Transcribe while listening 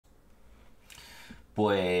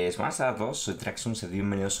Pues buenas a todos, soy Traxxon, sed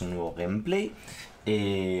bienvenidos a un nuevo gameplay.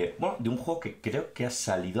 Bueno, de un juego que creo que ha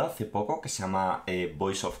salido hace poco, que se llama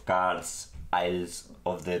Voice of Cards, Isles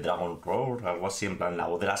of the Dragon Roar, algo así, en plan, la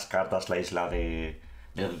voz de las cartas, la isla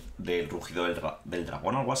del rugido del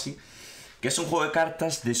dragón, algo así. Que es un juego de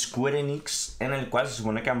cartas de Square Enix, en el cual se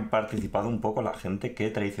supone que han participado un poco la gente que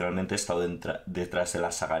tradicionalmente ha estado detrás de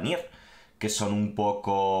la saga Nier, que son un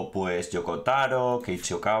poco, pues, Yoko Taro,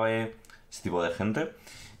 Keiichi Okabe, ese tipo de gente.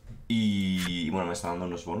 Y bueno, me está dando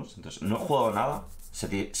unos bonus. Entonces, no he jugado nada.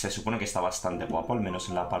 Se supone que está bastante guapo, al menos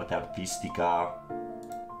en la parte artística,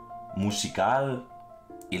 musical.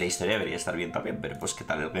 Y la historia debería estar bien también, pero pues qué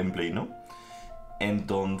tal el gameplay, ¿no?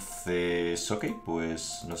 Entonces, ok,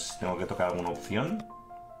 pues no sé si tengo que tocar alguna opción.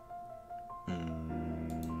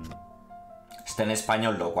 Está en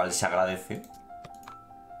español, lo cual se agradece.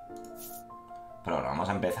 Pero ahora vamos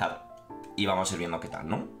a empezar y vamos a ir viendo qué tal,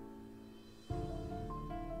 ¿no?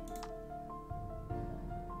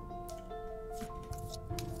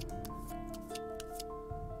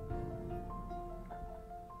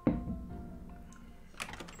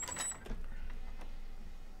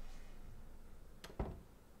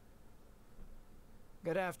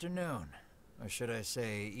 Good afternoon, or should I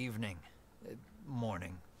say evening,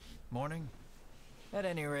 morning. Morning? At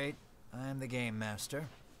any rate, I am the Game Master.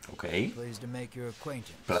 Ok. Pleased to make your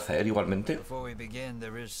acquaintance. Placer, igualmente. Before we begin,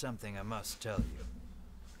 there is something I must tell you.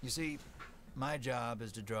 You see, my job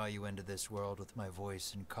is to draw you into this world with my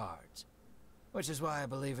voice and cards, which is why I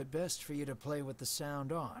believe it best for you to play with the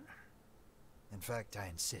sound on. In fact, I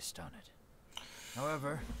insist on it.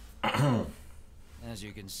 However, as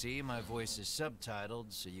you can see, my voice is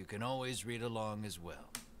subtitled, so you can always read along as well.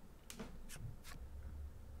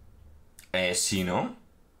 Sí, ¿no?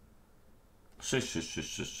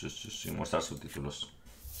 Sí, muestra subtítulos.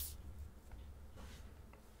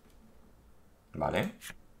 Vale.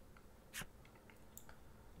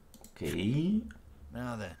 Ok.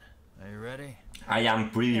 Now then, are you ready? I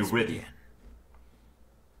am pretty Let's ready.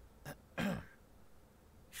 begin.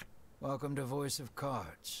 Welcome to Voice of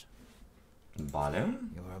Cards. Vale.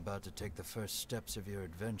 You are about to take the first steps of your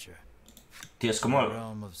adventure. Tío, es In como... the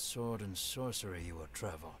realm of sword and sorcery you will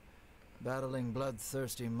travel, battling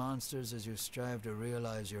bloodthirsty monsters as you strive to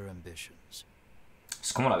realize your ambitions.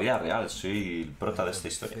 Es como la vida real, soy el prota de I esta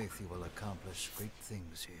have historia. faith you will accomplish great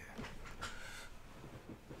things here.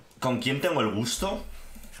 ¿Con quién tengo el gusto?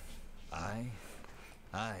 I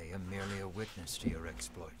am merely a witness to your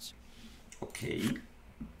exploits. Ok.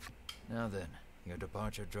 Now then, your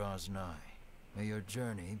departure draws nigh. May your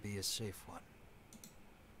journey be a safe one.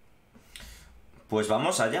 Pues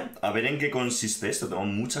vamos allá, a ver en qué consiste esto. Tengo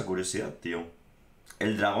mucha curiosidad, tío.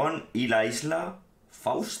 El dragón y la isla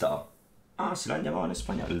Fausta. Ah, se lo han llamado en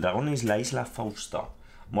español. El dragón y la isla Fausta.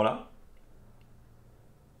 Mola.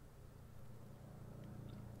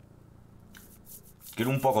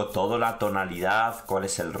 Quiero un poco todo, la tonalidad, cuál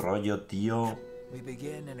es el rollo, tío. We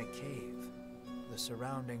begin in a cave. The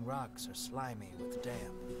surrounding rocks are slimy with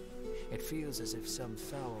damp. It feels as if some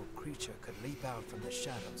foul creature could leap out from the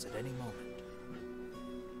shadows at any moment.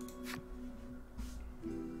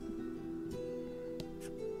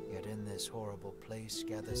 Yet in this horrible place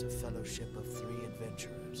gathers a fellowship of 3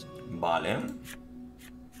 adventurers. Vale.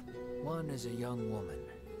 One is a young woman.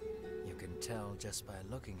 You can tell just by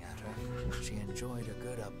looking at her, she enjoyed a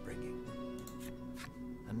good upbringing.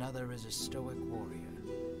 Another is a stoic warrior.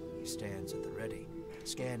 He stands at the ready,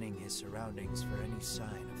 scanning his surroundings for any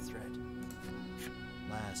sign of threat.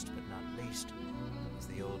 Last but not least is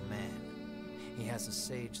the old man. He has a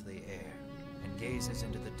sagely air and gazes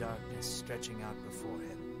into the darkness stretching out before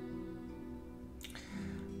him.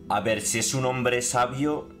 A ver, si es un hombre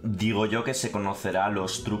sabio, digo yo que se conocerá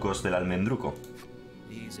los trucos del almendruco.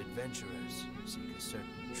 These adventurers seek a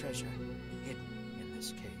certain treasure hidden in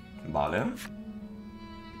this cave. Vale.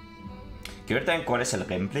 Quiero ver también cuál es el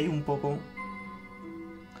gameplay un poco.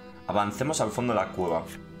 Avancemos al fondo de la cueva.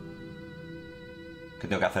 ¿Qué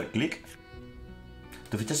tengo que hacer? Clic.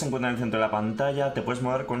 Tu ficha se encuentra en el centro de la pantalla. Te puedes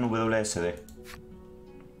mover con WSD.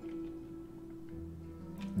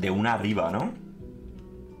 De una arriba, ¿no?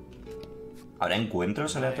 ¿Habrá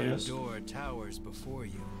encuentros aleatorios? The door towers before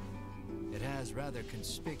you. It has rather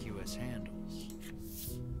conspicuous handles.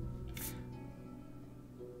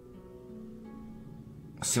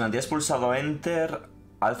 Si mantienes pulsado Enter,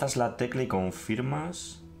 alzas la tecla y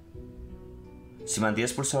confirmas. Si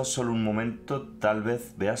mantienes pulsado solo un momento, tal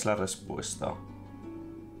vez veas la respuesta.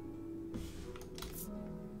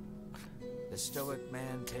 The stoic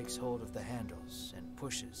man takes hold of the handles and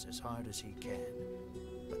pushes as hard as he can,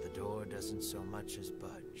 but the door doesn't so much as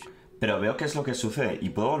budge. Pero veo qué es lo que sucede y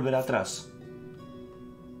puedo volver atrás.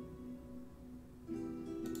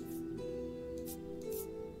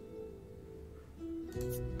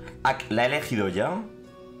 Ah, ¿la he elegido ya?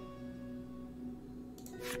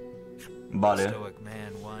 Vale. Stoic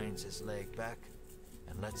man winds his leg back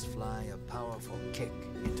and lets fly a powerful kick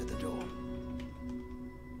into the door.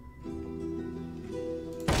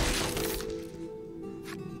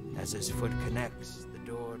 As his foot connects, the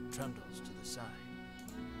door trundles to the side.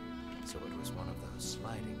 So it was one of those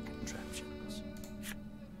sliding contraptions.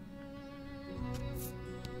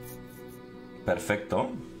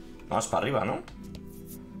 Perfecto. Vamos para arriba, ¿no?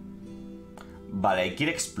 Vale, hay que ir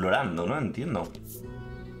explorando, ¿no? Entiendo.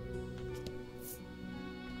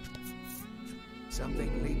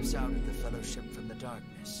 Something leaps out at the fellowship from the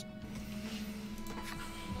darkness.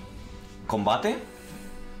 ¿Combate?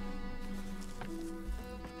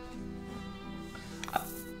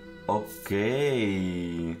 Ok.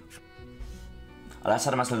 A las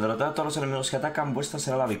armas, el derrotar a todos los enemigos que atacan, vuestra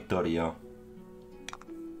será la victoria.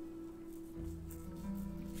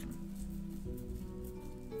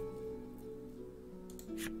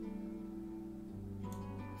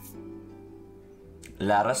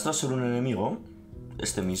 La arrastro sobre un enemigo.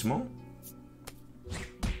 Este mismo.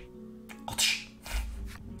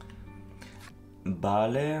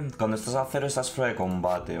 Vale. Cuando estás a cero estás fuera de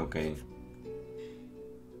combate, ok.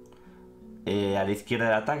 A la izquierda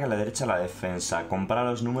el ataque, a la derecha la defensa. Compara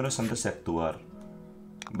los números antes de actuar.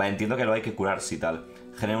 Vale, entiendo que lo hay que curarse y tal.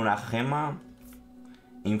 Genera una gema.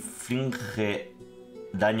 Inflige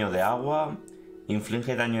daño de agua.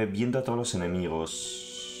 Inflige daño de viento a todos los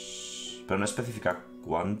enemigos. Pero no especifica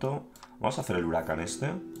cuánto. Vamos a hacer el huracán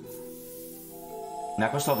este. Me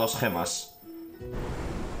ha costado 2 gemas.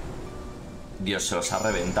 Dios, se los ha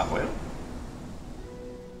reventado, ¿eh?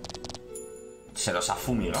 Se los ha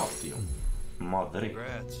fumigado, tío. Madre.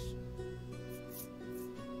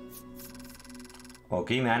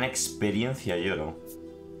 Ok, me dan experiencia y oro.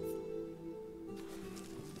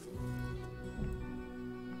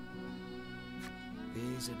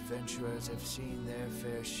 These adventurers have seen their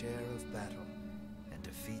fair share of battle and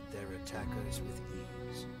defeat their attackers with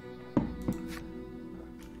ease.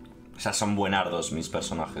 O sea, son buenardos mis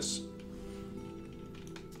personajes.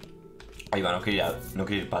 Ahí va, no quería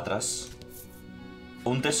ir para atrás.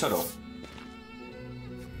 Un tesoro.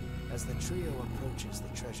 As the trio approaches the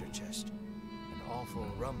treasure chest, an awful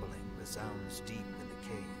rumbling resounds deep in the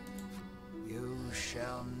cave. You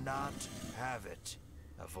shall not have it,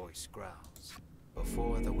 a voice growls.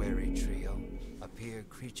 Before the wary trio appear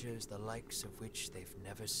creatures the likes of which they've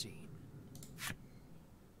never seen.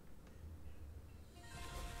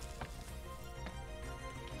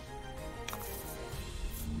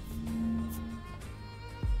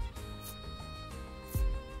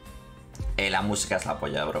 La música es la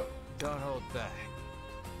polla, bro. Don't hold back.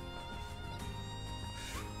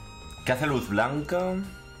 ¿Qué hace luz blanca?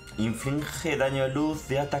 Inflige daño de luz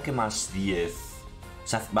de ataque más 10. O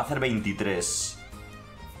sea, va a hacer 23.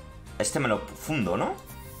 Este me lo fundo, ¿no?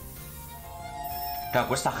 Claro,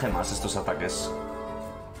 cuesta gemas estos ataques.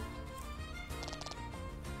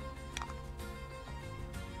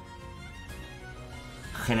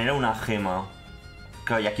 Genera una gema.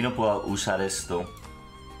 Claro, y aquí no puedo usar esto.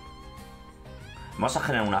 Vamos a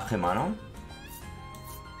generar una gema, ¿no?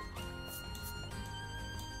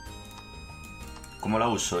 ¿Cómo la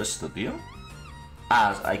uso esto, tío?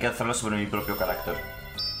 Ah, hay que hacerlo sobre mi propio carácter.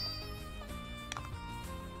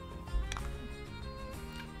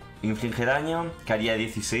 Inflige daño, que haría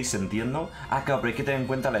 16, entiendo. Ah, claro, pero hay que tener en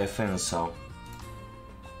cuenta la defensa.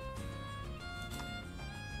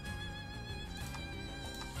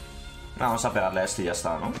 Vamos a pegarle a este y ya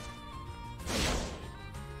está, ¿no?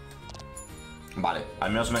 Vale,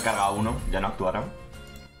 al menos me he cargado uno, ya no actuará.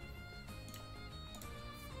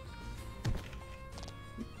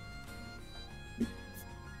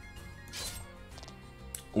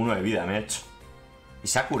 Uno de vida me he hecho. Y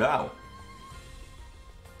se ha curado.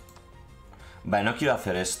 Vale, no quiero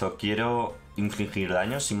hacer esto. Quiero infligir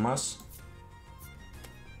daño sin más.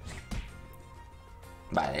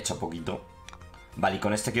 Vale, he hecho poquito. Vale, y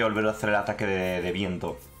con este quiero volver a hacer el ataque de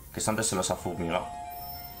viento. Que esto antes se los ha fumigado.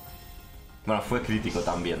 Bueno, fue crítico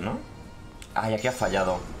también, ¿no? Ah, y aquí ha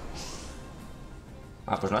fallado.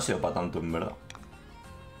 Ah, pues no ha sido para tanto, en verdad.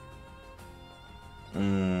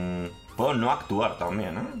 Puedo no actuar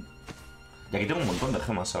también, ¿eh? Y aquí tengo un montón de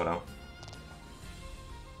gemas ahora.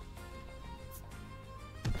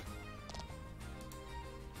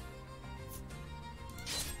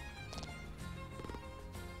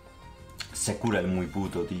 Se cura el muy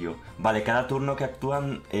puto, tío. Vale, cada turno que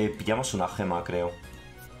actúan pillamos una gema, creo.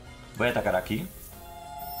 Voy a atacar aquí.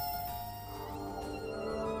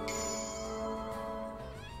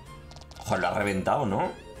 Joder, lo ha reventado,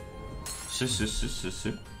 ¿no? Sí.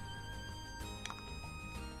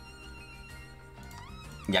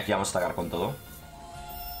 Y aquí vamos a atacar con todo.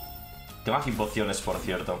 Tengo aquí pociones, por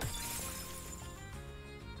cierto.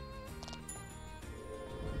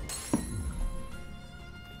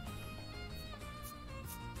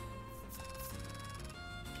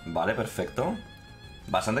 Vale, perfecto.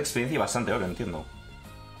 Bastante experiencia y bastante oro, entiendo.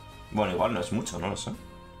 Bueno, igual no es mucho, no lo sé.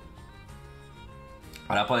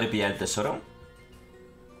 Ahora podré pillar el tesoro.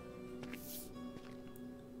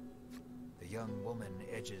 The young woman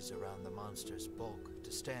edges around the monster's bulk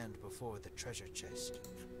to stand before the treasure chest.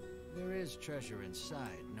 There is treasure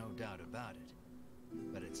inside, no doubt about it.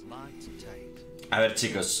 But it's locked tight. A ver,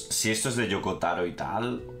 chicos, si esto es de Yoko Taro y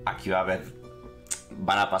tal, aquí va a haber...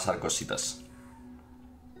 van a pasar cositas.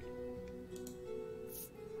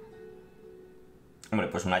 Hombre,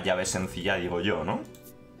 pues una llave sencilla, digo yo, ¿no?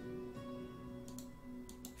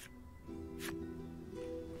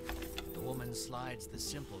 The woman slides the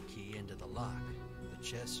simple key into the lock. The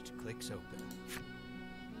chest clicks open.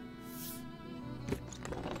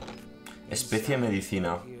 Especie de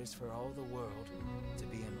medicina. Appears for all the world to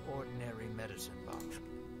be an ordinary medicine bottle.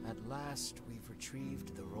 At last we've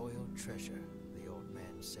retrieved the royal treasure, the old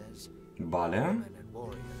man says. Vale. Woman and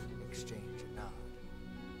warrior exchange a nod.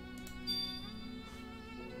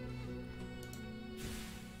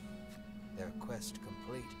 Their quest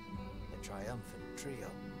complete, the triumphant trio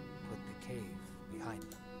put the cave behind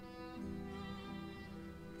them.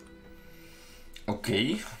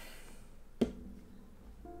 Ok.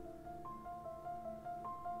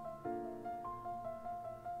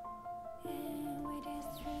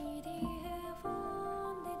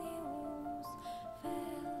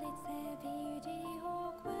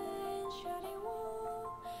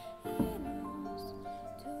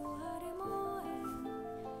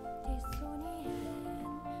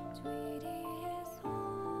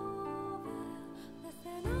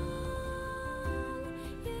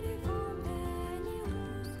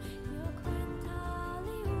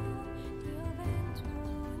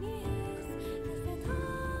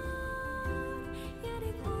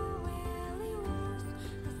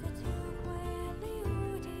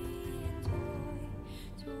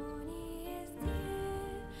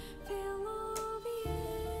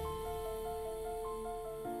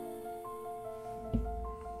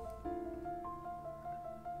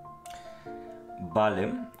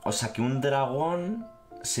 Vale, o sea que un dragón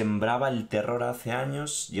sembraba el terror hace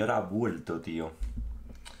años y ahora ha vuelto, tío.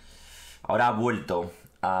 Ahora ha vuelto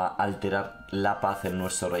a alterar la paz en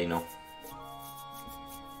nuestro reino.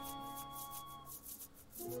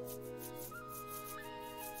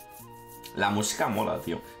 La música mola,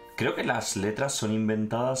 tío. Creo que las letras son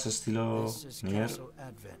inventadas estilo Nier.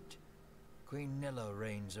 Queen Nilla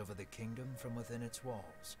reigns over the kingdom from within its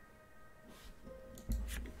walls.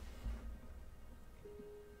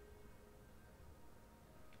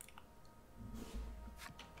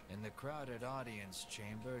 In the crowded audience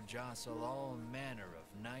chamber jostle all manner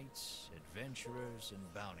of knights, adventurers,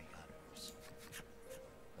 and bounty hunters.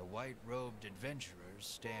 The white-robed adventurers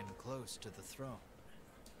stand close to the throne.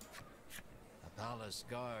 A palace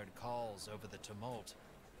guard calls over the tumult.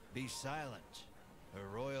 Be silent. Her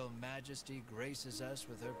Royal Majesty graces us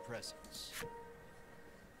with her presence.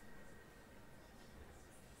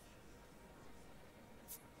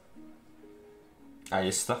 Ahí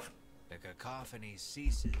está. The cacophony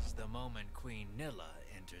ceases the moment Queen Nilla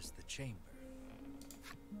enters the chamber.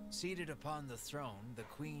 Seated upon the throne, the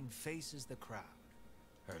Queen faces the crowd.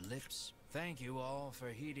 Her lips, thank you all for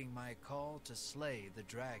heeding my call to slay the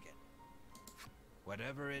dragon.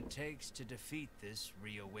 Whatever it takes to defeat this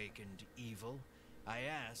reawakened evil, I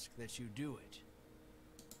ask that you do it.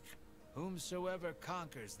 Whomsoever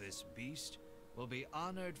conquers this beast will be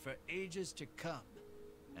honored for ages to come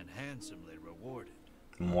and handsomely rewarded.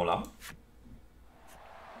 Mola.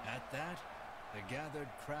 At that, the gathered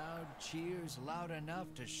crowd cheers loud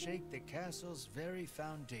enough to shake the castle's very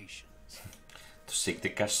foundations. To shake the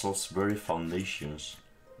castle's very foundations.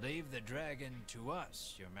 Leave the dragon to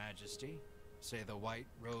us, Your Majesty, say the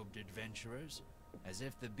white-robed adventurers, as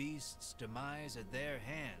if the beast's demise at their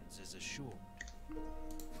hands is assured.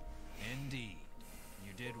 Indeed,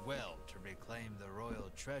 you did well to reclaim the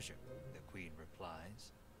royal treasure, the Queen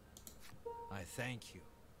replies. I thank you,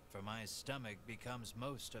 for my stomach becomes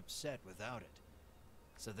most upset without it.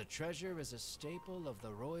 So the treasure is a staple of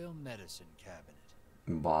the royal medicine cabinet.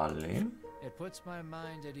 Vale. It puts my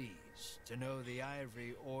mind at ease to know the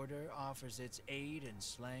Ivory Order offers its aid in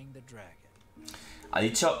slaying the dragon. Ha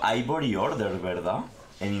dicho Ivory Order, ¿verdad?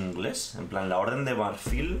 En inglés, en plan la Orden de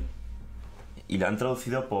Marfil. Y la han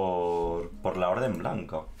traducido por la Orden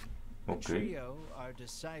Blanca. The Ok. trio are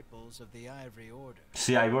disciples of the Ivory Order.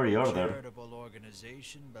 Sí, Ivory Order. Charitable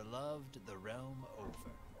organization beloved the realm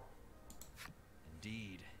over.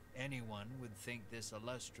 Indeed, anyone would think this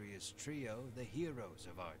illustrious trio the heroes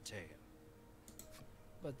of our tale.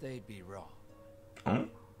 But they'd be wrong. ¿Eh?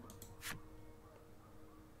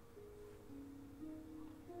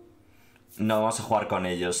 No vamos a jugar con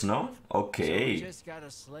ellos, ¿no? Ok. So we just gotta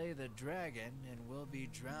slay the dragon and we'll be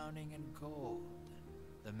drowning in gold.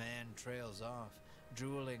 The man trails off,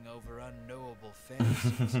 drooling over unknowable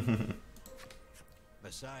fantasies.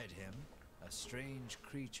 Beside him, a strange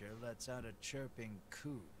creature lets out a chirping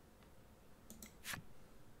coo.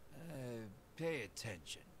 Pay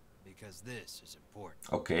attention, because this is important.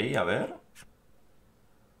 Ok, a ver.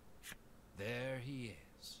 There he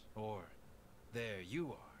is, or there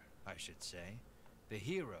you are, I should say, the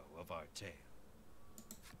hero of our tale.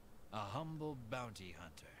 A humble bounty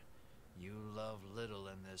hunter. You love little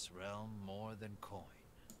in this realm more than coin.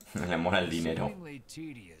 Le mola el dinero. A seemingly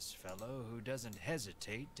tedious fellow who doesn't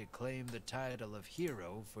hesitate to claim the title of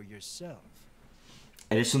hero for yourself.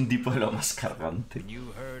 Eres un tipo de lo más cargante. When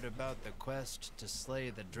you heard about the quest to slay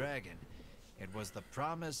the dragon, it was the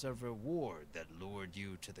promise of reward that lured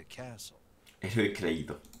you to the castle. Eso he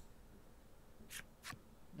creído.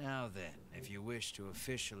 Now then, if you wish to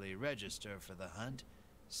officially register for the hunt,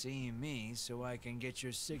 see me so I can get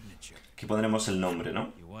your signature. Aquí pondremos el nombre,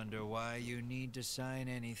 ¿no? You wonder why you need to sign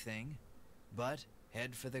anything, but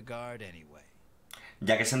head for the guard anyway.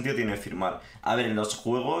 Ya, ¿qué sentido tiene firmar? A ver, en los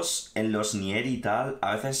juegos, en los Nier y tal,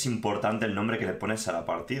 a veces es importante el nombre que le pones a la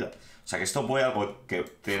partida. O sea que esto puede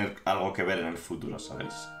tener algo que ver en el futuro,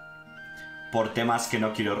 ¿sabes? Por temas que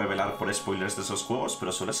no quiero revelar por spoilers de esos juegos,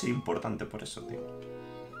 pero suele ser importante por eso, tío.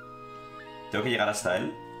 ¿Tengo que llegar hasta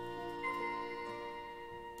él?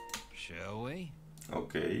 Shall we?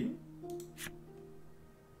 Ok.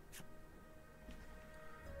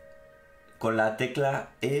 Con la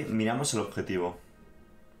tecla E miramos el objetivo.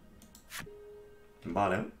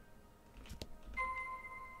 Vale.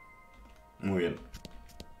 Muy bien.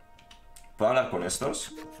 ¿Puedo hablar con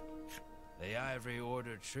estos? The Ivory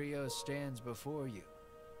Order trio stands before you.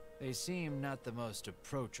 They seem not the most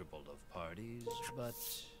approachable of parties, but...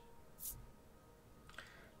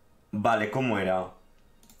 Vale, ¿cómo era?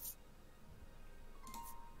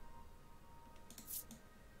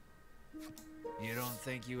 You don't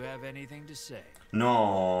think you have anything to say?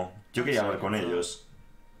 No, yo quería hablar con ellos.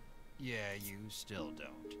 Yeah, you still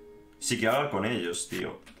don't. Sí, quiero hablar con ellos,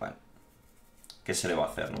 tío. Bueno, ¿qué se le va a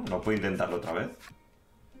hacer, no? ¿No puedo intentarlo otra vez?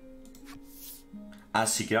 Ah,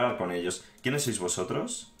 sí, quiero hablar con ellos. ¿Quiénes sois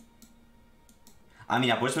vosotros? Ah,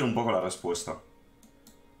 mira, puedes ver un poco la respuesta.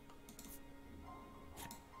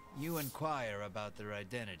 You inquire about their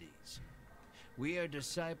identities. We are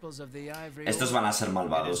disciples of the Ivory Estos van a ser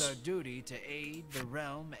Order. It is our malvados. duty to aid the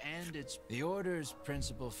realm and its... The Order's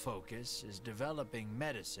principal focus is developing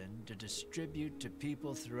medicine to distribute to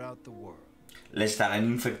people throughout the world. ¿Le estarán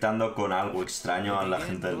infectando con algo extraño a la Begin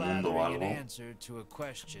gente del mundo o blathering algo? an answer to a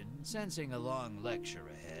question, sensing a long lecture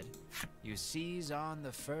ahead. You seize on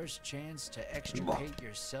the first chance to extricate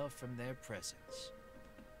yourself from their presence.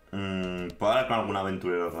 ¿Puedo hablar con algún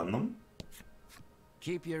aventurero random?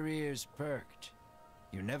 Keep your ears perked.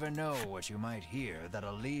 You never know what you might hear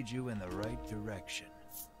that'll lead you in the right direction,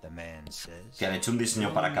 the man says. Que han hecho un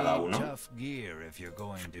diseño para cada You'll need uno. tough gear if you're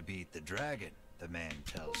going to beat the dragon, the man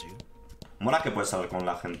tells you. Mola que puedes hablar con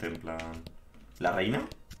la gente en plan... ¿La reina?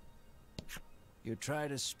 You try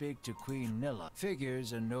to speak to Queen Nilla.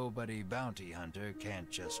 Figures a nobody bounty hunter can't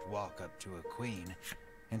just walk up to a queen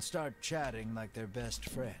and start chatting like they're best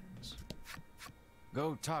friends.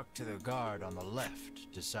 Go talk to the guard on the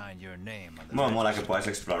left to sign your name on the Bueno, mola que register. puedas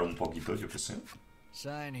explorar un poquito, yo qué sé.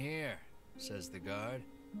 Sign here, says the guard,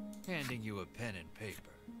 handing you a pen and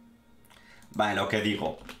paper. Vale, lo que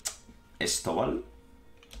digo. Esto, ¿vale?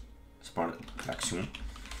 Es poner reacción.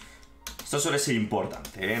 Esto suele ser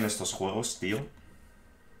importante, ¿eh? En estos juegos, tío.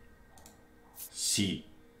 Sí.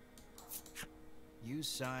 You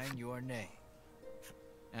sign your name.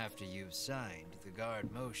 After you've signed, the guard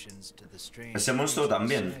motions to the stranger Ese monstruo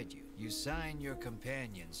también. beside you. You sign your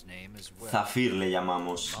companion's name as well. Zafir le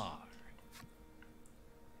llamamos.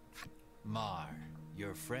 Mar,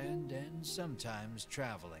 your friend and sometimes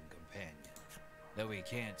traveling companion. Though he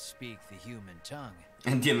can't speak the human tongue,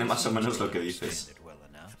 Entiende más o menos lo que he understands dices. it well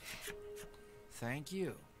enough. Thank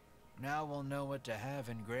you. Now we'll know what to have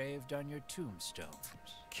engraved on your tombstones.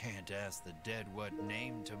 Can't ask the dead what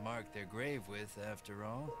name to mark their grave with, after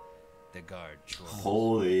all. The guard chortles.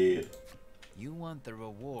 Joder. You want the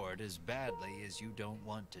reward as badly as you don't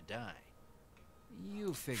want to die.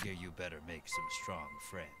 You figure you better make some strong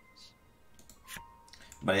friends.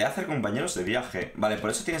 Vale, y hacer compañeros de viaje. Vale,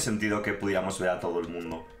 por eso tiene sentido que pudiéramos ver a todo el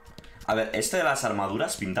mundo. A ver, este de las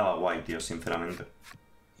armaduras pintaba guay, tío, sinceramente.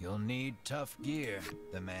 Ah,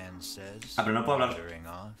 pero no puedo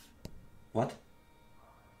hablar. ¿What?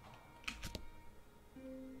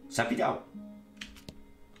 ¿Se ha pillado?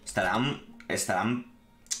 Estarán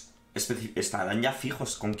ya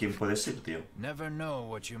fijos con quién puedes ir, tío.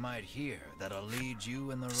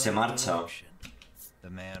 Se marcha.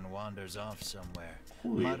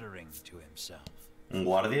 Uy. ¿Un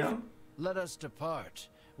guardia? Let us depart.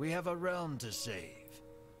 We have a realm to save.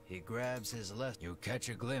 He grabs his left. You catch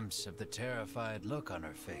a glimpse of the terrified look on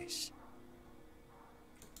her face.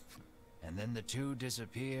 And then the two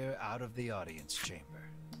disappear out of the audience chamber.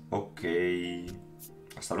 Ok.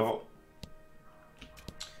 Hasta luego.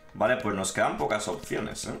 Vale, pues nos quedan pocas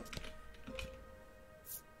opciones, ¿eh?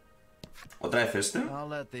 ¿Otra vez este? I'll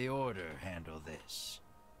let the order handle this.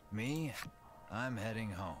 Me, I'm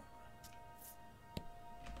heading home.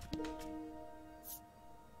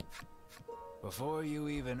 Before you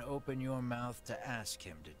even open your mouth to ask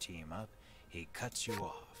him to team up, he cuts you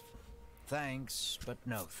off. Thanks, but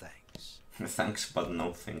no thanks. Thanks, but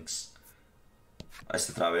no thanks. ¿A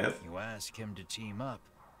este otra vez? You ask him to team up,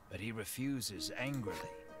 but he refuses angrily.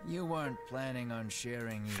 You weren't planning on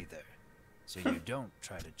sharing either, so you don't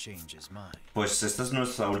try to change his mind. Pues esta es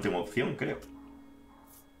nuestra última opción, creo.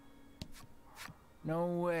 No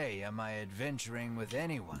way am I adventuring with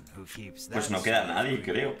anyone who keeps that. Pues no queda nadie,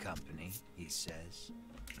 creo. Company, he says.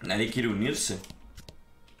 Nadie quiere unirse.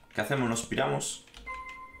 ¿Qué hacemos? ¿Nos piramos?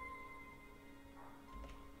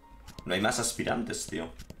 No hay más aspirantes, tío.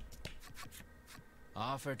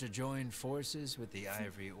 Offer to join forces with the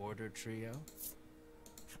Ivory Order trio?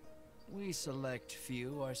 We select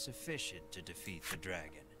few are sufficient to defeat the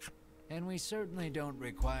dragon, and we certainly don't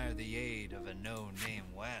require the aid of a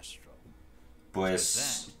no-name wastrel.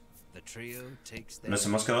 Pues nos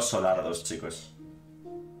hemos quedado solardos, chicos.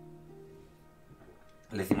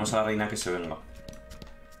 Le decimos a la reina que se venga.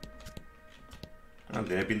 Bueno,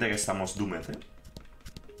 tiene pinta que estamos doomed, ¿eh?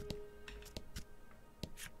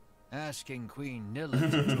 Asking Queen Nilla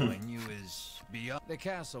to join you is beyond. The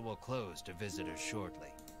castle will close to visitors shortly.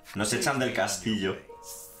 Nos echan del castillo.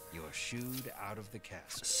 You're shooed out of the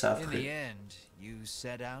castle. In the end, you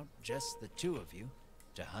set out, just the two of you,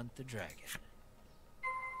 to hunt the dragon.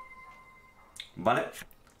 Vale.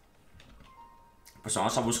 Pues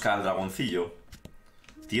vamos a buscar al dragoncillo.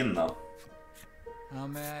 Tienda. How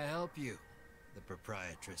may I help you? The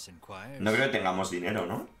proprietress inquires. No creo que tengamos dinero,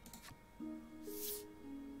 ¿no?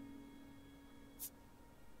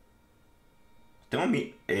 Tengo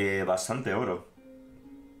bastante oro.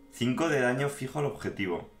 5 de daño fijo al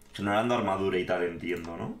objetivo. Generando armadura y tal,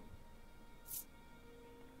 entiendo, ¿no?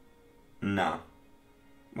 Nah.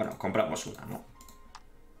 Bueno, compramos una, ¿no?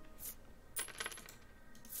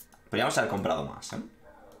 Podríamos haber comprado más, ¿eh?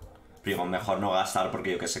 Pero digo, mejor no gastar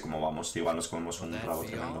porque yo que sé cómo vamos. Igual nos comemos un rabo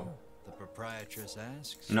tremendo.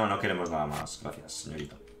 No, no queremos nada más. Gracias,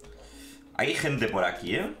 señorita. Hay gente por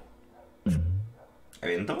aquí, ¿eh?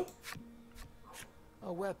 ¿Evento?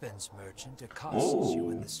 A weapons merchant accosts you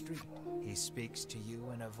in the street. He speaks to you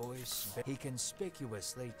in a voice. He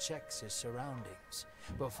conspicuously checks his surroundings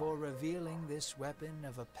before revealing this weapon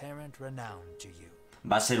of apparent renown to you.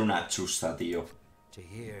 Va a ser una chusta, tío. To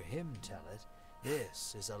hear him tell it,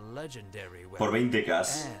 this is a legendary weapon. Por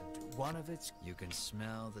 20k. And one of its, you can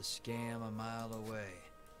smell the scam a mile away.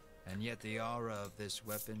 And yet the aura of this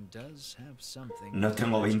weapon does have something. No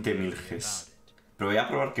tengo 20.000 Gs. Pero voy a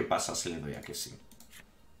probar qué pasa si le doy a que sí.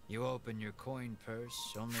 You open your coin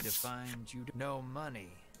purse only to find you no money,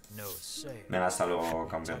 no sale. Venga, hasta luego,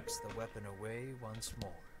 campeón.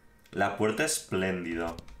 La puerta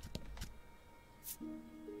espléndida.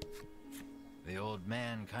 The old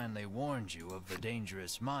man kindly warned you of the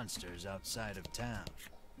dangerous monsters outside of town.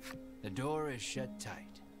 The door is shut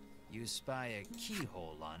tight. You spy a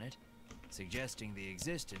keyhole on it, suggesting the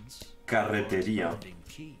existence Carretería. of a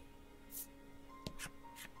key.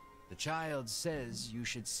 The child says you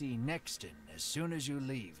should see Nexton as soon as you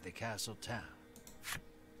leave the castle town.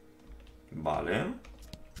 Vale.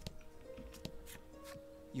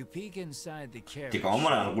 You peek inside the carriage. Que como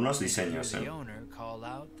molan algunos diseños, The owner call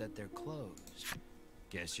out that they're closed.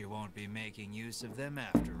 Guess you won't be making use of them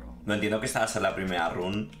after all. No entiendo que esta va a ser la primera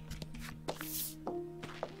run.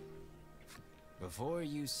 Before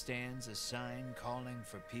you stands a sign calling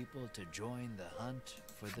for people to join the hunt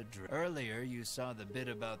for the dragon. Earlier you saw the bit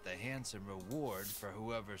about the handsome reward for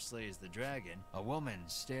whoever slays the dragon. A woman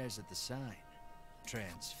stares at the sign,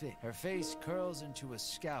 transfixed. Her face curls into a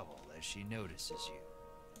scowl as she notices you.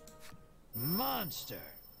 Monster!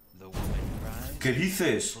 The woman tries, ¿Qué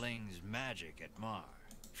dices? flings magic at Mar.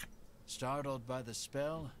 Startled by the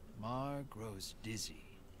spell, Mar grows dizzy.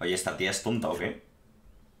 Oye, ¿esta tía es tonta o qué?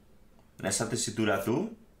 ¿En esa tesitura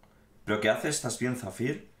tú? ¿Pero qué haces? ¿Estás bien,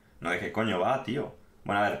 Zafir? No, ¿de qué coño va, tío?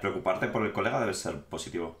 Bueno, a ver, preocuparte por el colega debe ser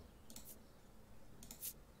positivo.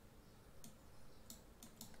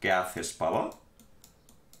 ¿Qué haces, pava?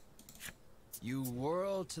 You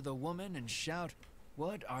whirl to the woman and shout,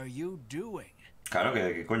 "What are you doing?" Claro, que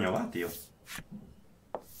 ¿de qué coño va, tío?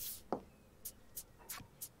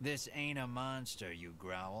 This ain't a monster, you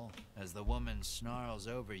growl, as the woman snarls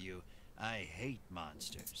over you. I hate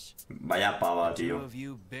monsters. Vaya pava, The two tío. of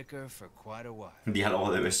you bicker for quite a while.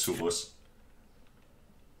 Diálogo de besugos.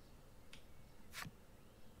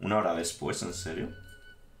 Una hora después, ¿en serio?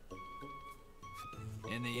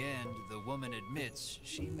 In the end, the woman admits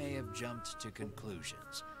she may have jumped to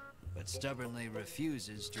conclusions, but stubbornly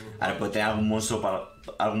refuses to Ahora, ¿puede tener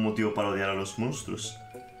algún motivo para odiar a los monstruos?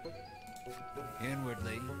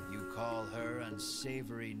 Inwardly, you call her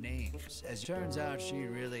unsavory names, as it turns out she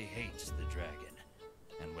really hates the dragon,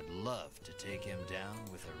 and would love to take him down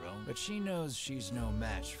with her own. But she knows she's no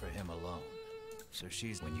match for him alone. So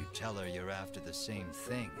when you tell her you're after the same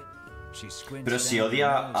thing, she squints. Pero si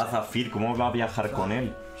odia a Zafir, ¿cómo va a viajar con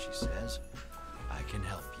él? She says, "I can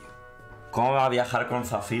help you." ¿Cómo va a viajar con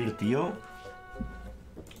Zafir, tío?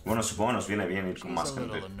 Bueno, supongo nos viene bien ir con más She's a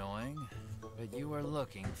gente. little annoying, but you are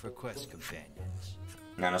looking for quest companions.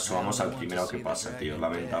 Ya nos subamos al primero que pase, tío.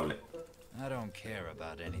 Lamentable. I don't care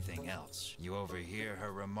about anything else. You overhear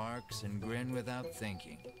her remarks and grin without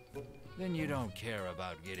thinking. Then you don't care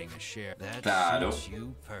about getting a share. That Claro. suits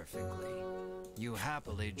you perfectly. You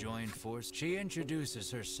happily join force. She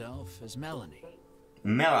introduces herself as Melanie.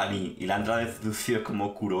 Melanie. Y la han traducido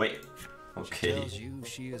como Kuroe. She Ok. tells you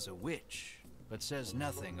she is a witch, but says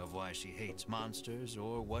nothing of why she hates monsters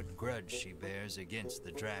or what grudge she bears against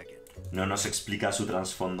the dragon. No nos explica su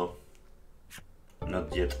trasfondo.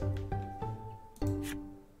 Not yet.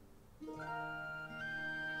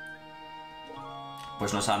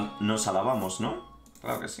 Pues nos alabamos, ¿no?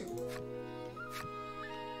 Claro que sí.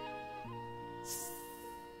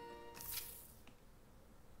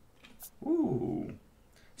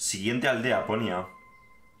 Siguiente aldea, ponía.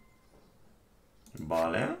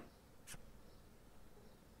 Vale.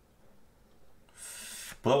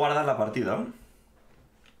 ¿Puedo guardar la partida?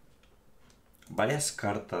 Varias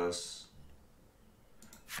cartas.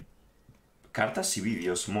 Cartas y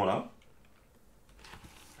vídeos, mola.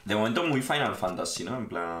 De momento muy Final Fantasy, ¿no? En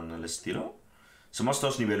plan, el estilo. Somos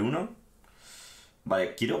todos nivel 1.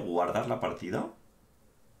 Vale, quiero guardar la partida.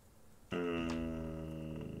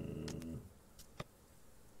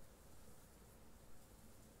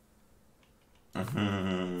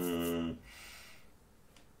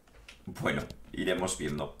 Bueno, iremos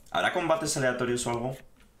viendo. ¿Habrá combates aleatorios o algo?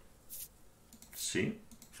 Sí.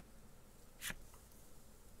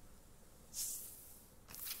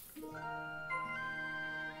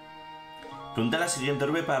 Pregunta la siguiente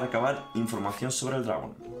orbe para recabar información sobre el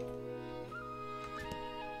dragón.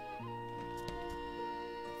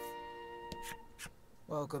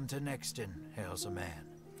 Welcome to Nexton, hails a man.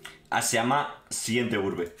 Ah, se llama siguiente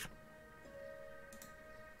urbe.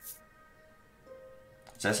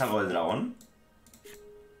 ¿Sabes algo del dragón?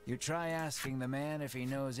 You try asking the man if he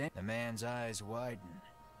knows it. The man's eyes widen.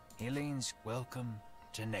 He leans, "Welcome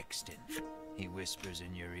to Nexton," he whispers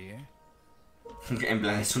in your ear. En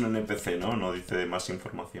plan, es un NPC, ¿no? No dice más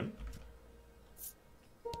información.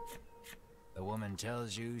 The woman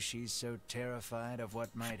tells you she's so terrified of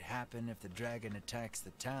what might happen if the dragon attacks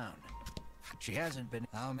the town. She hasn't been...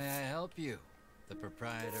 How may I help you? The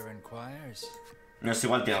proprietor inquires. No es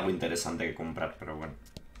igual, tiene algo interesante que comprar, pero bueno.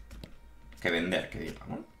 Que vender, que diga,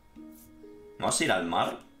 ¿no? ¿Vamos a ir al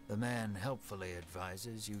mar? The man helpfully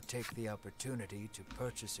advises you take the opportunity to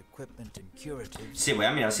purchase equipment and curatives. Sí, voy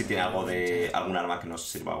a mirar si tiene algo de... algún arma que nos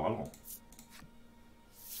sirva o algo.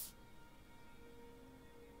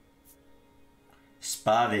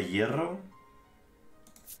 Espada de hierro.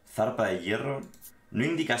 Zarpa de hierro. No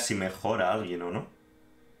indica si mejora a alguien o no.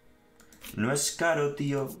 No es caro,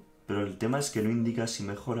 tío. Pero el tema es que no indica si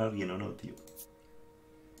mejora a alguien o no, tío.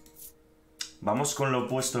 Vamos con lo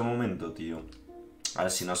opuesto de momento, tío. A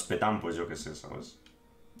ver, si nos petan, pues yo qué sé, ¿sabes?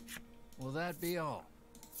 Will that be all?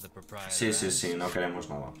 The proprietor Sí, sí, sí, no queremos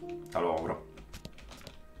nada. Hasta luego, bro.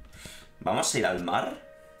 ¿Vamos a ir al mar?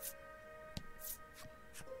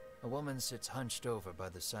 A woman sits hunched over by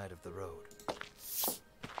the side of the road.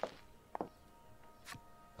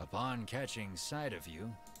 Upon catching sight of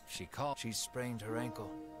you, she calls. She's sprained her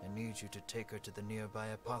ankle and needs you to take her to the nearby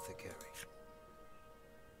apothecary.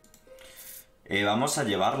 Vamos a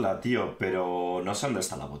llevarla, tío, pero no sé dónde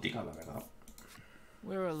está la botica, la verdad.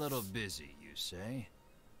 We're a little busy, you say.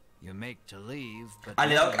 You make to leave, but Ah,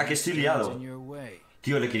 le he dado a que estoy liado. in your way.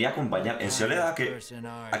 Tío, le quería acompañar. ¿En serio le he dado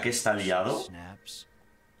a que está liado?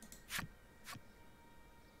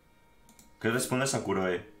 ¿Qué respondes a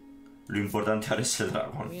Kuroe? Lo importante ahora es el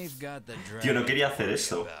dragón. Tío, no quería hacer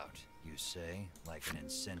esto.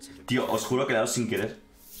 Tío, os juro que le he dado sin querer.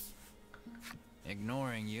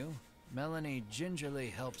 Ignoring you, Melanie gingerly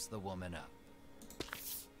helps the woman up.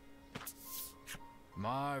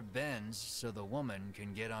 Mar bends so the woman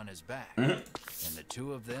can get on his back, and the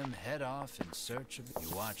two of them head off in search of... You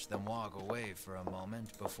watch them walk away for a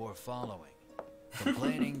moment before following,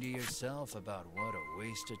 complaining to yourself about what a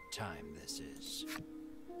waste of time this is.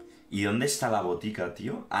 ¿Y dónde está la botica,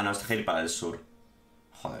 tío? Ah, no, está ir para el sur.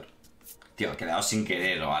 Joder. Tío, que le he dado sin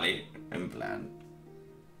querer, ¿vale? En plan...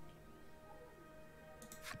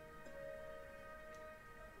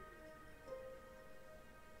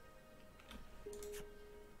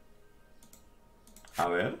 A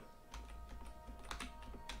ver.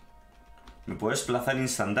 Me puedo desplazar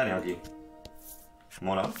instantáneo aquí.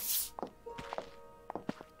 Mola.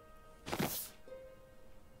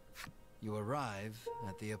 You arrive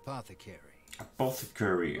at the apothecary.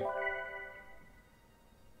 Apothecary.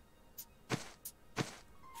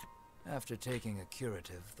 After taking a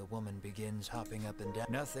curative, the woman begins hopping up and down.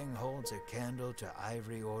 Nothing holds a candle to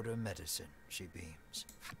Ivory Order medicine, she beams.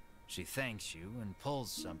 She thanks you and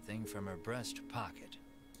pulls something from her breast pocket.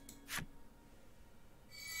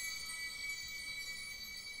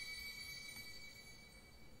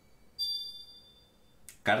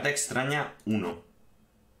 Carta extraña 1.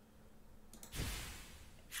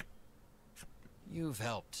 You've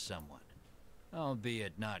helped someone,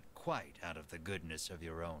 albeit not quite out of the goodness of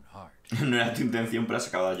your own heart. No era tu intención, pero has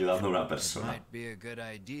acabado ayudando a una It persona. might be a good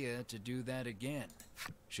idea to do that again,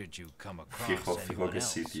 should you come across Fijo anyone que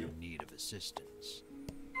else sí, tío. in need of assistance.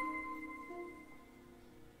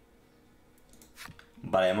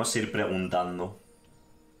 Vale, vamos a ir preguntando.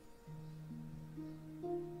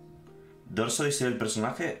 Dorso dice el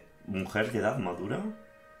personaje, mujer de edad madura.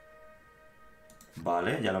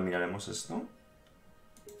 Vale, ya lo miraremos esto.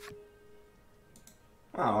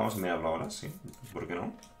 Ah, vamos a mirarlo ahora, sí. ¿Por qué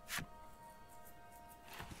no?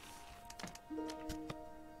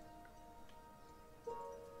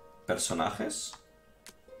 Personajes.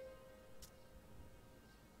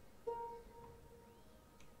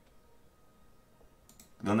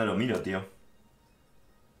 ¿Dónde lo miro, tío?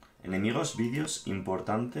 Enemigos, vídeos,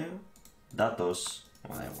 importante. Datos.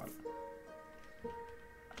 Me da igual.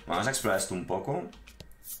 Vamos a explorar esto un poco.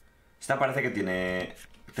 Esta parece que tiene...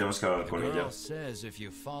 Tenemos que hablar con ella. Says if you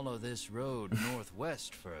follow this road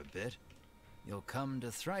northwest for a bit, you'll come to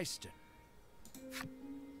Thriston.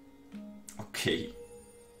 Ok.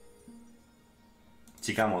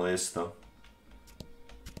 Chica modesto.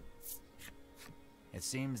 It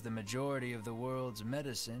seems the majority of the world's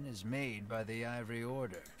medicine is made by the Ivory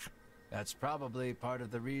Order. That's probably part of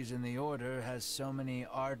the reason the Order has so many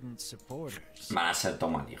ardent supporters. Van a ser todo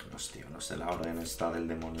malignos, tío. No sé, la orden está del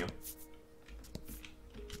demonio.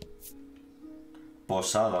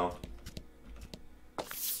 Posada.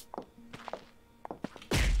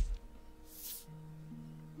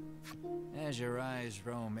 As your eyes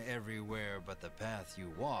roam everywhere but the path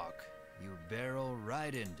you walk, you barrel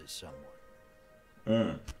right into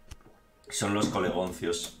someone. Son los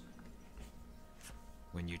colegoncios.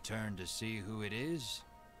 When you turn to see who it is,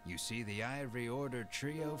 you see the Ivory Order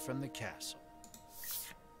trio from the castle.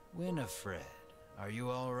 Winifred, are you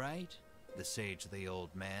all right? The sagely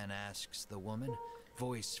old man asks the woman,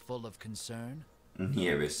 voice full of concern.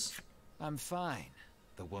 Nieves. I'm fine,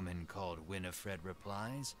 the woman called Winifred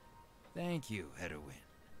replies. Thank you, Hedwin.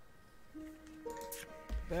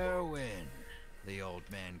 Berwin, the old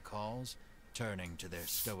man calls, turning to their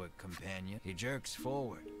stoic companion. He jerks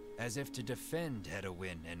forward, as if to defend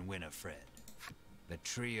Hedwin and Winifred. The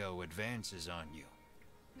trio advances on you.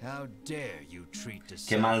 How dare you treat the...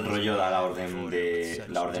 Qué mal rollo da la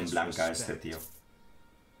orden blanca a este tío.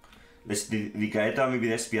 Les dedicaré toda mi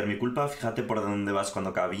vida a espiar mi culpa. Fíjate por dónde vas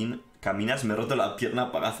cuando caminas. Me he roto la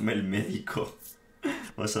pierna, pagadme el médico.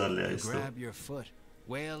 Vamos a darle a esto.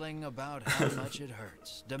 Wailing about how much it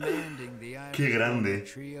hurts, demanding the Qué grande.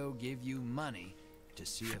 trio give you money to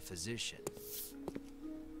see a physician.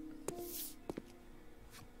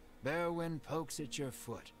 Berwin pokes at your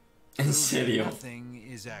foot. ¿En serio? Nothing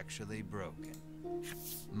is actually broken.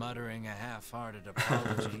 Muttering a half-hearted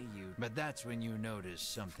apology, but that's when you notice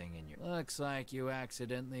something in your... Looks like you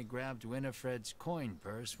accidentally grabbed Winifred's coin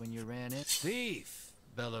purse when you ran in. Thief!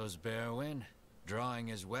 Bellows Berwin, drawing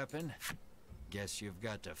his weapon. Guess you've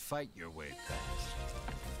got to fight your way past.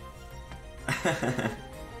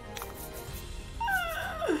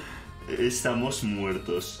 Estamos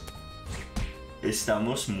muertos.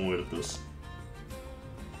 Estamos muertos.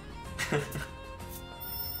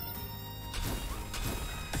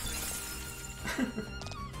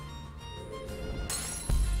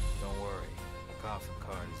 Don't worry, the coffin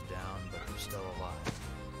card is down, but you're still alive.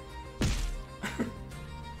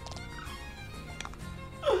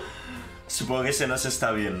 Supongo que ese no se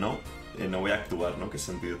está bien, ¿no? No voy a actuar, ¿no? ¿Qué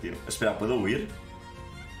sentido tiene? Espera, ¿puedo huir?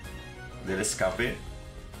 Del escape.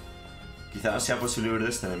 Quizá no sea posible huir de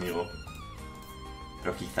este enemigo.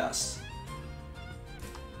 Pero quizás.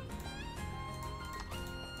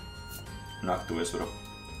 No actúes, bro.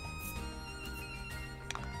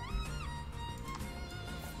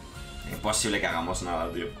 Imposible que hagamos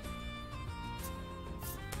nada, tío.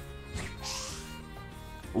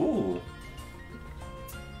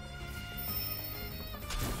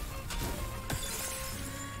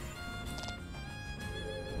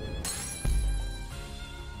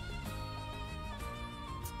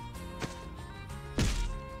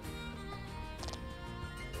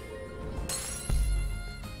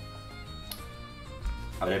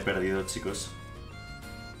 Habré perdido, chicos.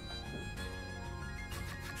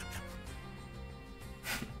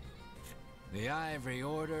 The Ivory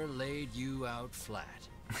Order laid you out flat.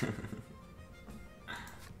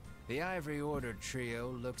 The Ivory Order trio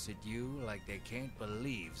looks at you like they can't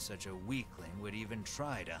believe such a weakling would even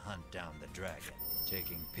try to hunt down the dragon.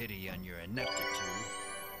 Taking pity on your ineptitude,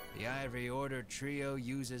 the Ivory Order trio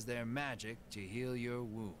uses their magic to heal your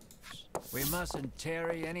wounds. We mustn't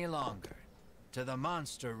tarry any longer. To the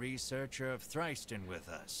monster researcher of Thriston with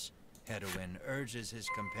us, Hedwin urges his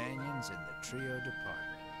companions and the trio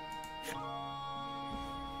depart.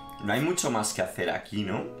 No hay mucho más que hacer aquí,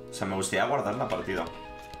 ¿no? O sea, me gustaría guardar la partida.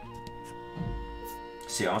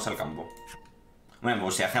 Sí, vamos al campo. Bueno, me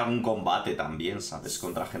gustaría hacer algún combate también, ¿sabes?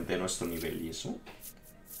 Contra gente de nuestro nivel y eso.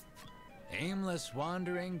 Aimless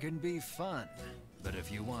wandering can be fun, but if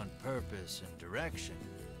you want purpose and direction,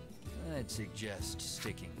 I'd suggest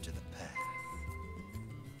sticking to the path.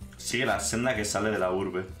 Sigue la senda que sale de la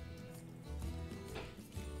urbe.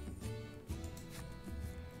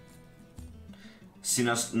 Si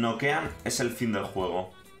nos noquean, es el fin del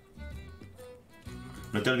juego.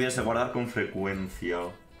 No te olvides de guardar con frecuencia.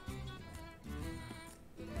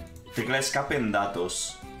 Tecla escape en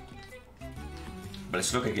datos. Vale, eso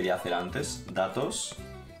es lo que quería hacer antes. Datos.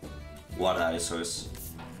 Guarda, eso es.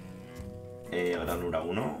 Granura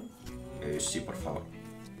 1. Sí, por favor.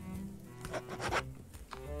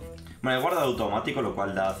 Bueno, he guardado automático, lo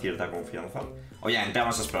cual da cierta confianza. Obviamente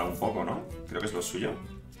vamos a esperar un poco, ¿no? Creo que es lo suyo.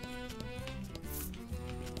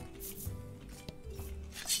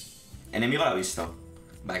 Enemigo a la vista.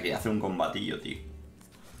 Vale, quería hacer un combatillo, tío.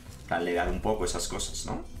 Para leer un poco esas cosas,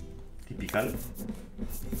 ¿no? Tipical.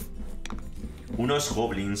 Unos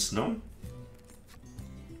goblins, ¿no?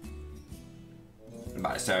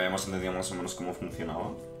 Vale, esto ya habíamos entendido más o menos cómo funcionaba.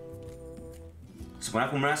 Se pueden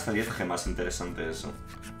acumular hasta 10 gemas, interesante eso.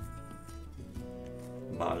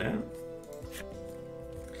 Vale.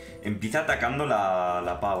 Empieza atacando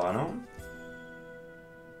la pava, ¿no?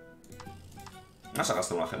 No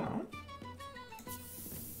sacaste una gema, ¿no?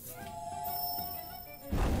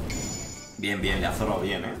 Bien, bien, le ha zorrado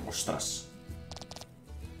bien, ¿eh? Ostras.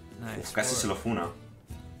 Uf, casi se lo funa.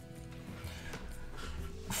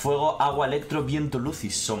 Fuego, agua, electro, viento, luz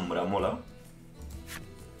y sombra. Mola.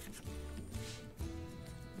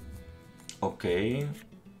 Ok.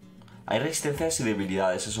 Hay resistencias y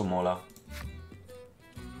debilidades, eso mola.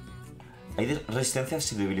 Hay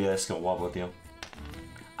resistencias y debilidades, qué guapo, tío.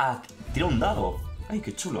 Ah, tira un dado. Ay,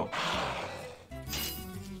 qué chulo.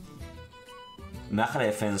 Me baja la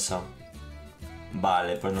defensa.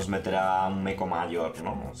 Vale, pues nos meterá un meco mayor,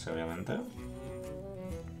 ¿no? Sí, obviamente.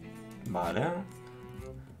 Vale.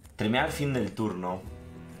 Termina al fin del turno.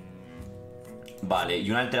 Vale,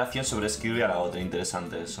 y una alteración sobrescribe a la otra.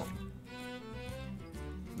 Interesante eso.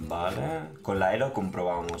 Vale, con la Elo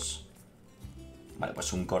comprobamos. Vale,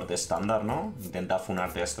 pues un corte estándar, ¿no? Intenta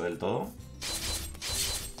funarte a esto del todo.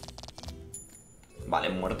 Vale,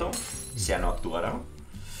 muerto. Ya no actuará.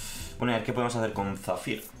 Bueno, a ver qué podemos hacer con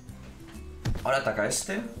Zafir. Ahora ataca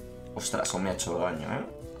este. Ostras, eso me ha hecho daño, ¿eh?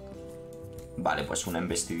 Vale, pues una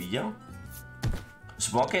embestidilla.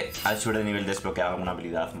 Supongo que al subir de nivel desbloquear alguna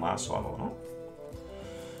habilidad más o algo, ¿no?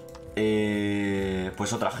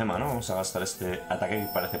 Pues otra gema, ¿no? Vamos a gastar este ataque que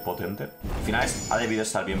parece potente. Al final ha debido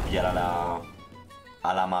estar bien pillar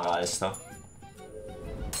a la maga esta.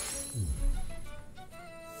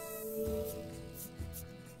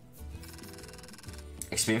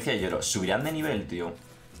 Experiencia de oro. ¿Subirán de nivel, tío?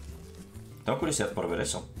 Tengo curiosidad por ver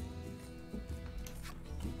eso.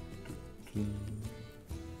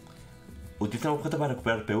 Utiliza un objeto para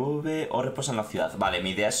recuperar PV o reposa en la ciudad. Vale,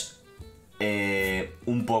 mi idea es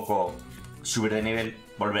un poco subir de nivel,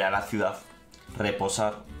 volver a la ciudad,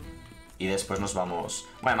 reposar y después nos vamos...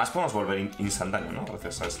 Bueno, además podemos volver instantáneo, ¿no?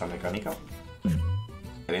 Gracias a esta mecánica.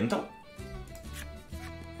 ¿Evento?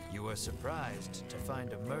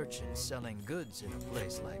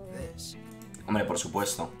 Hombre, por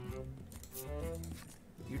supuesto.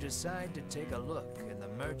 You decide to take a look and the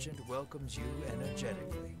merchant welcomes you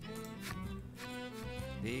energetically.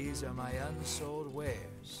 These are my unsold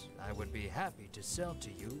wares. I would be happy to sell to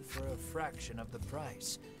you for a fraction of the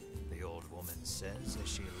price, the old woman says as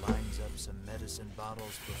she lines up some medicine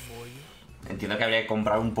bottles before you. Entiendo que habría que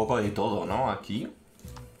comprar un poco de todo, ¿no? Aquí.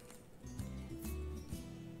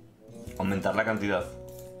 Aumentar la cantidad.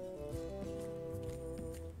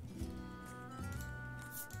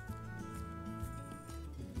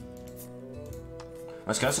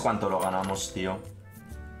 Es que no sé cuánto lo ganamos, tío.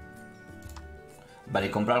 Vale, y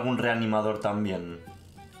compro algún reanimador también.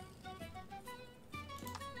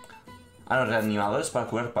 Ah, los reanimadores para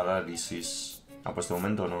curar parálisis. Ah, pues de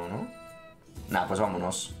momento no, ¿no? Nah, pues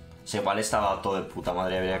vámonos. Si igual estaba todo de puta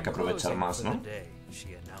madre, habría que aprovechar más, ¿no?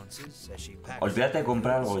 Olvídate de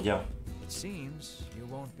comprar algo ya.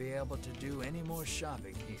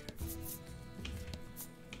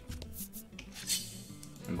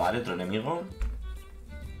 Vale, otro enemigo.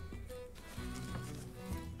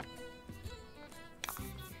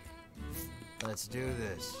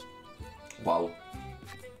 Wow.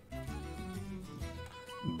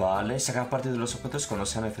 Vale, sacar parte de los objetos cuando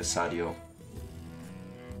sea necesario.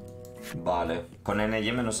 Vale, con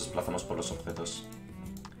NM nos desplazamos por los objetos.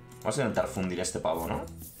 Vamos a intentar fundir a este pavo, ¿no?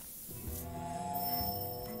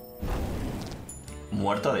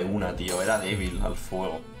 Muerto de una, tío. Era débil al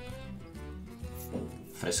fuego.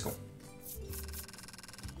 Fresco.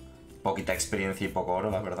 Poquita experiencia y poco oro,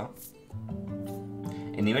 la verdad.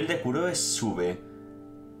 El nivel de curo sube.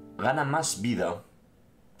 Gana más vida.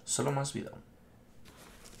 Solo más vida.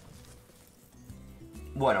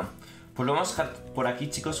 Bueno, pues lo vamos a dejar por aquí,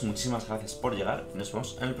 chicos. Muchísimas gracias por llegar. Nos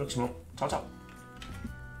vemos en el próximo. Chao, chao.